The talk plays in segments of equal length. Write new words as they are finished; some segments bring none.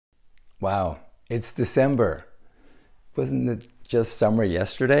Wow, it's December. Wasn't it just summer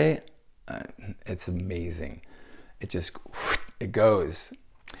yesterday? It's amazing. It just, it goes.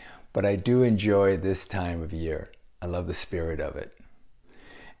 But I do enjoy this time of year. I love the spirit of it.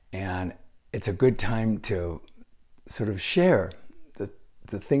 And it's a good time to sort of share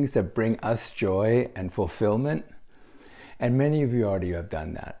the things that bring us joy and fulfillment. And many of you already have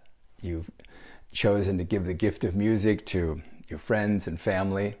done that. You've chosen to give the gift of music to your friends and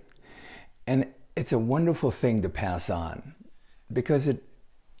family. And it's a wonderful thing to pass on because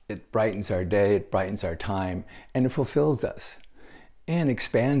it brightens our day, it brightens our time, and it fulfills us and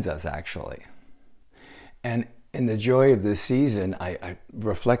expands us actually. And in the joy of this season, I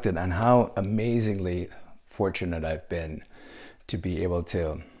reflected on how amazingly fortunate I've been to be able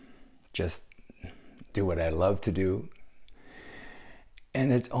to just do what I love to do.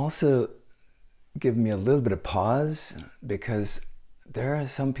 And it's also given me a little bit of pause because there are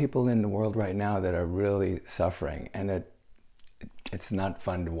some people in the world right now that are really suffering, and it's not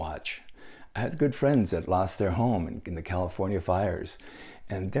fun to watch. I had good friends that lost their home in the California fires,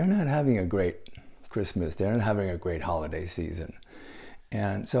 and they're not having a great Christmas. They're not having a great holiday season.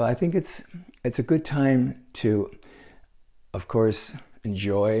 And so I think it's a good time to, of course,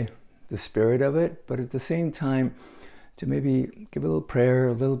 enjoy the spirit of it, but at the same time to maybe give a little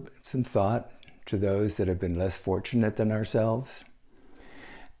prayer, some thought to those that have been less fortunate than ourselves.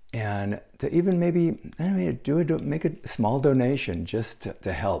 And to even maybe make a small donation just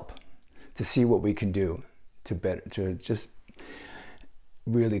to help, to see what we can do to just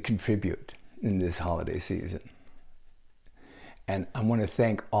really contribute in this holiday season. And I want to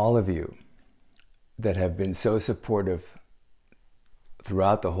thank all of you that have been so supportive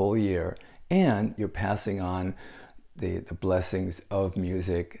throughout the whole year, and you're passing on the blessings of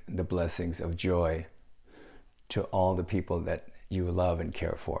music, the blessings of joy to all the people that you love and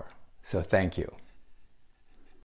care for. So thank you.